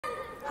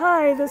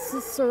Hi, this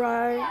is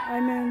Sarai.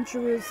 I'm in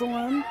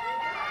Jerusalem.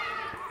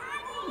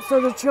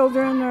 So the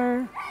children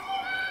are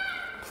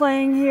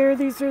playing here.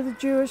 These are the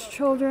Jewish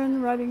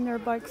children riding their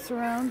bikes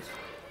around.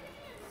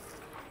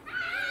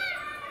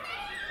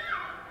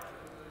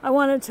 I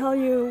want to tell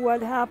you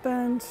what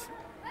happened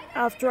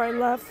after I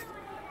left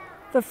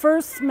the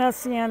first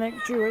Messianic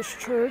Jewish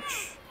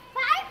church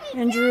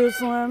in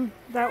Jerusalem.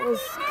 That was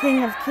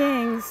King of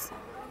Kings,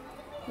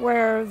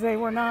 where they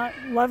were not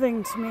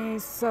loving to me,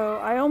 so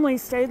I only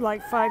stayed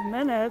like 5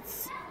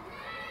 minutes.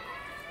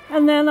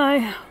 And then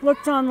I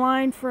looked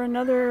online for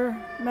another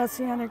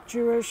Messianic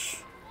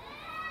Jewish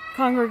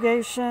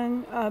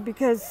congregation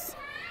because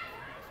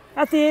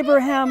at the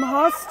Abraham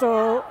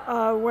Hostel,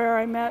 where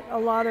I met a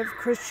lot of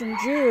Christian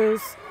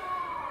Jews,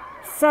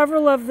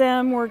 several of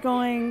them were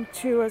going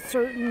to a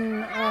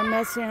certain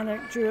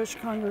Messianic Jewish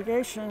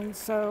congregation,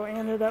 so I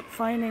ended up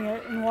finding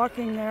it and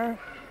walking there.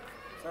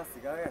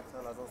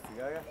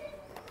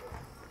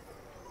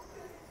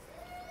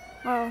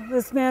 Well,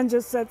 this man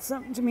just said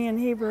something to me in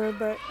Hebrew,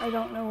 but I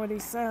don't know what he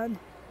said.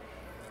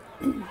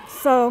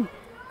 So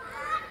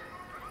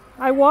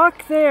I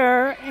walked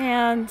there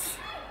and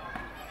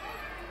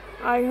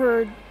I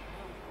heard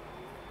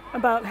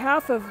about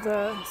half of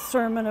the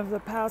sermon of the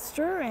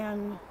pastor,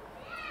 and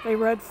they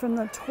read from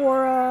the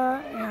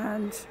Torah,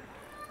 and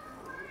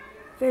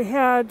they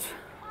had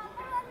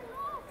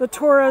the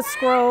Torah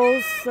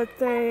scrolls that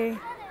they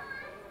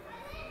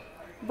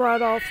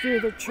brought all through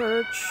the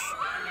church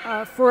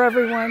for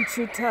everyone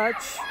to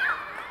touch,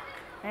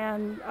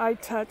 and I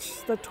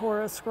touched the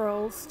Torah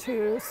scrolls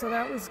too, so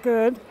that was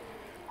good.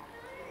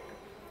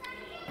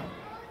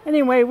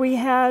 Anyway, we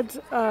had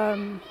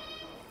the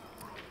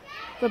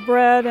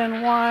bread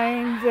and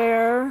wine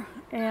there,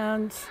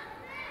 and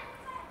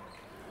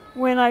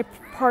when I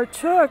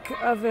partook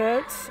of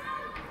it,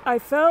 I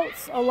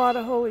felt a lot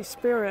of Holy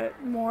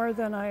Spirit, more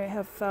than I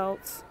have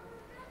felt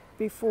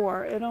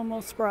before. It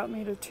almost brought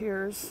me to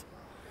tears.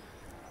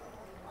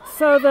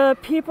 So the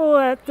people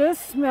at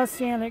this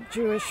Messianic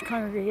Jewish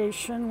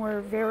congregation were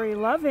very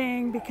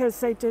loving because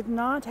they did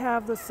not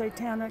have the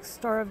Satanic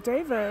Star of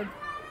David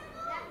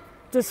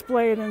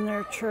displayed in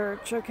their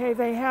church. Okay,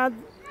 they had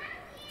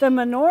the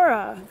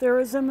menorah. There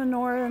was a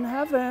menorah in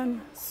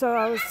heaven, so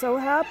I was so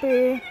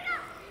happy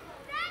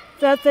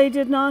that they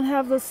did not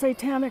have the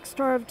Satanic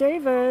Star of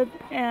David,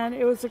 and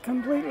it was a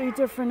completely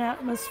different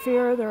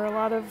atmosphere. There were a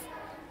lot of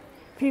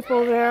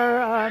people there,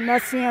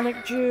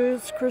 Messianic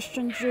Jews,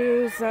 Christian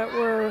Jews that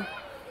were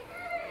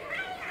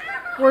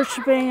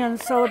worshiping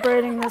and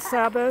celebrating the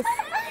Sabbath.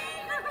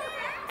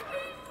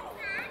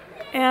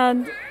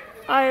 And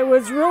I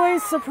was really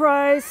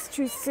surprised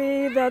to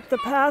see that the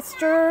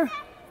pastor,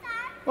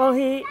 well,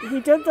 he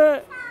did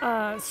the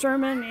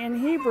sermon in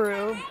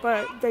Hebrew,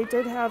 but they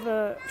did have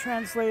a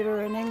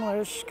translator in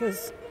English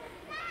because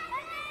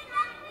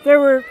there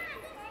were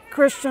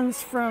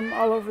Christians from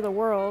all over the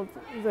world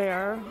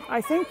there.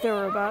 I think there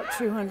were about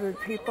 200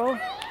 people.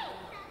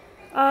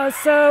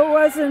 So it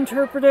was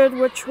interpreted,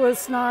 which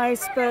was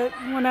nice, but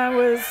when I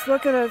was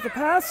looking at the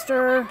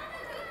pastor,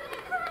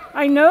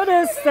 I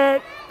noticed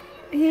that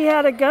he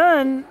had a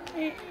gun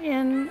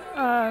in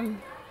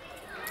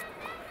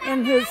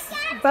his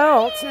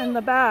belt in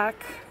the back.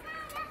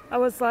 I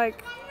was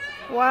like,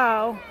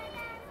 wow,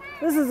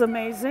 this is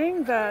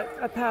amazing that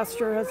a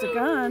pastor has a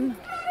gun.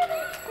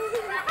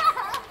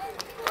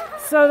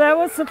 So that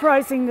was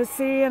surprising to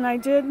see, and I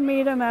did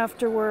meet him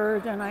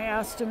afterward, and I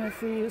asked him if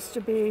he used to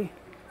be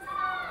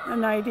an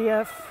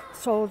IDF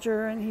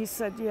soldier, and he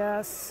said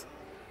yes.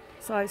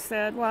 So I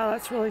said, wow,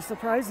 that's really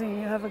surprising.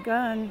 You have a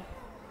gun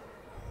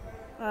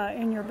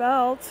in your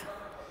belt.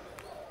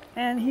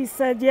 And he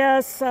said,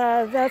 yes,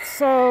 that's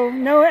so.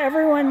 No,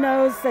 everyone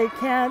knows they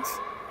can't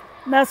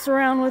mess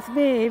around with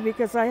me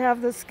because I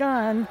have this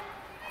gun.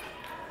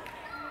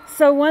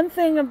 So one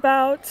thing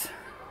about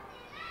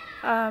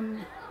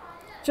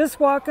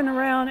just walking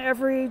around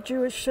every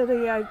Jewish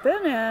city I've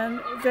been in,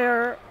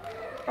 there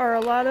are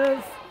a lot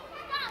of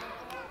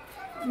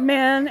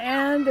men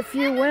and a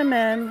few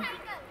women,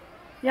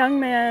 young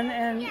men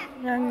and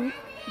young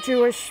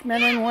Jewish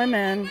men and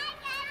women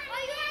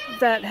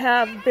that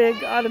have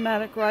big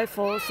automatic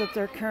rifles that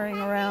they're carrying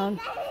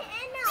around.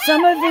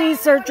 Some of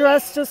these are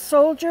dressed as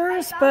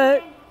soldiers,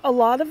 but a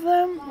lot of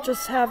them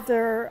just have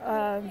their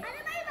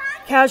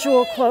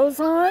casual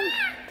clothes on,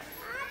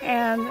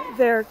 and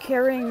they're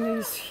carrying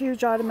these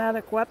huge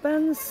automatic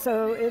weapons,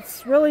 so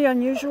it's really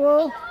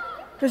unusual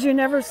because you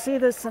never see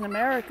this in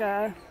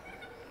America.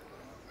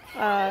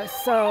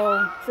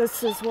 So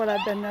this is what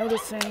I've been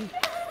noticing.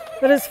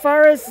 But as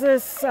far as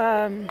this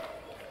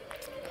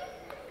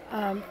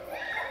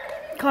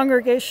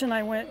congregation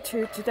I went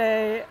to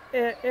today,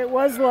 it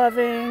was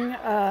loving.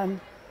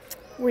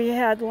 We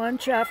had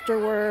lunch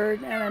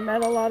afterward, and I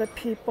met a lot of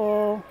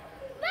people.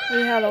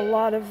 We had a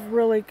lot of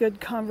really good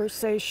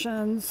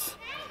conversations.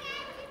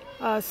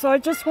 So I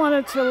just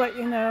wanted to let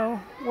you know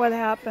what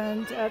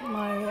happened at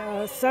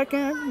my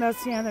second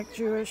Messianic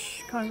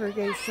Jewish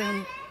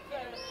congregation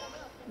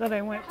that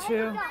I went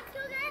to.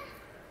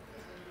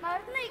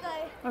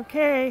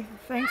 Okay,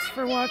 thanks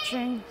for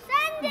watching.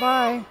 Sunday.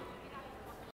 Bye.